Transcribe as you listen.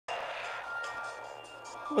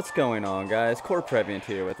What's going on, guys? Core Previant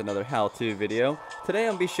here with another how-to video. Today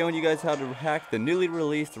I'm going to be showing you guys how to hack the newly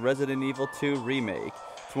released Resident Evil 2 Remake.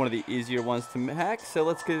 It's one of the easier ones to hack, so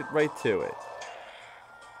let's get right to it.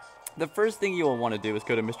 The first thing you will want to do is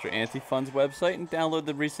go to Mr. Antifun's website and download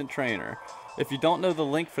the recent trainer. If you don't know the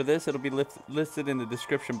link for this, it'll be listed in the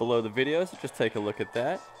description below the video, so just take a look at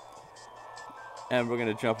that. And we're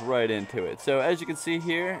going to jump right into it. So as you can see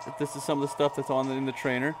here, this is some of the stuff that's in the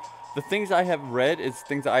trainer. The things I have read is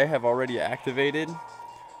things I have already activated.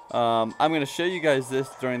 I'm going to show you guys this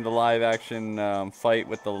during the live action fight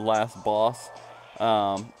with the last boss.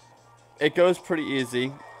 It goes pretty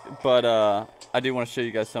easy, but I do want to show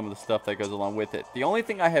you guys some of the stuff that goes along with it. The only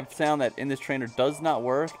thing I have found that in this trainer does not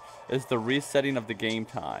work is the resetting of the game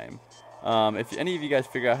time. If any of you guys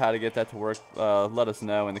figure out how to get that to work, let us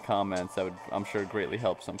know in the comments. That would, I'm sure, greatly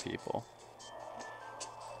help some people.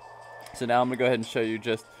 So now I'm going to go ahead and show you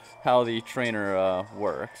just how the trainer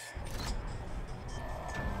works.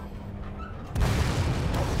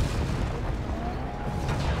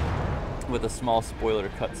 With a small spoiler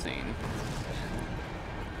cutscene.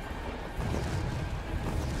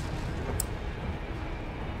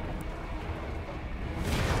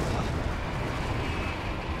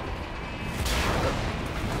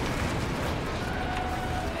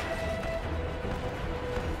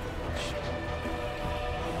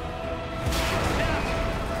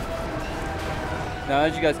 Now,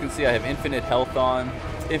 as you guys can see, I have infinite health on,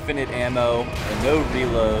 infinite ammo, and no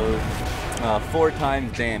reload, 4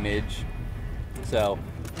 times damage. So,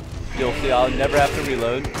 you'll see I'll never have to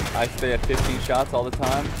reload. I stay at 15 shots all the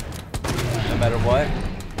time, no matter what,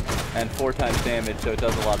 and 4 times damage, so it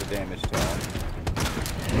does a lot of damage to him.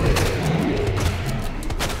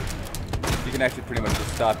 You can actually pretty much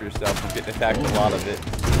just stop yourself from getting attacked a lot of it,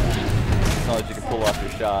 as long as you can pull off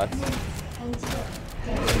your shots.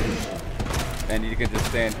 And you can just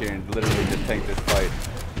stand here and literally just tank this fight.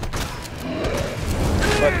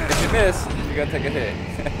 But if you miss, you gotta take a hit.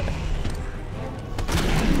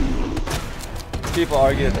 People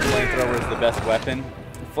argue that the flamethrower is the best weapon.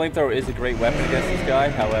 The flamethrower is a great weapon against this guy,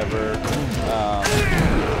 however...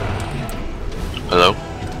 Hello?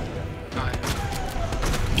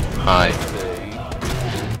 Hi.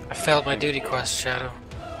 I failed my duty quest, Shadow.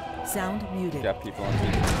 Sound muted. Got people on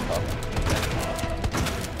TV talking.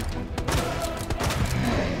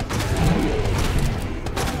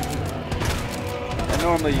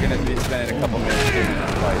 Normally you're going to be spending a couple minutes doing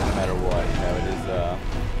this fight no matter what. You know, it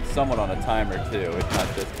is somewhat on a timer too. It's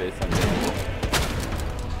not just based on damage.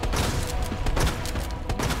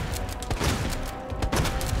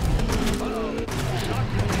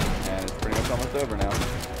 And it's pretty much almost over now.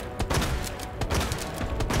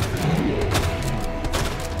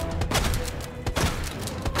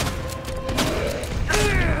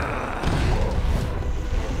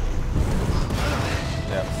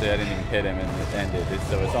 See, I didn't even hit him and it ended,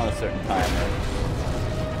 so it's on a certain timer.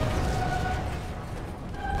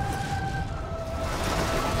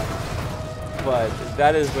 But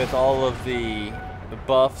that is with all of the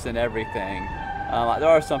buffs and everything. There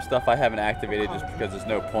are some stuff I haven't activated just because there's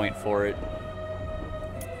no point for it.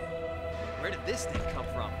 Where did this thing come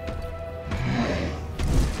from?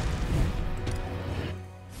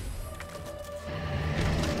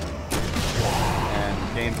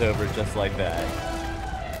 And game's over just like that.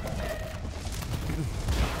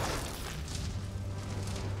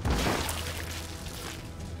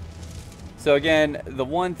 So again, the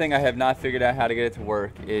one thing I have not figured out how to get it to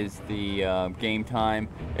work is the game time.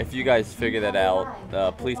 If you guys figure that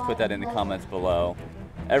out, please put that in the comments below.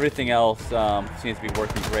 Everything else seems to be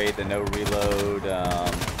working great. The no reload,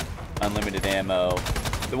 unlimited ammo.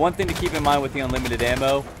 The one thing to keep in mind with the unlimited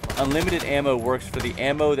ammo works for the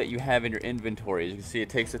ammo that you have in your inventory. As you can see, it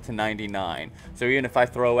takes it to 99. So even if I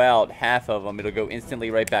throw out half of them, it'll go instantly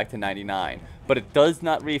right back to 99. But it does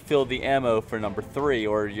not refill the ammo for number 3,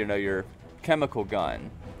 or your chemical gun.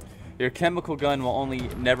 Your chemical gun will only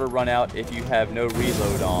never run out if you have no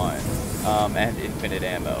reload on and infinite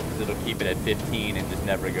ammo, because it'll keep it at 15 and just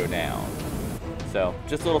never go down. So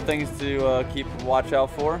just little things to watch out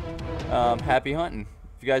for. Happy hunting.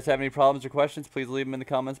 If you guys have any problems or questions, please leave them in the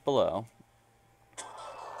comments below.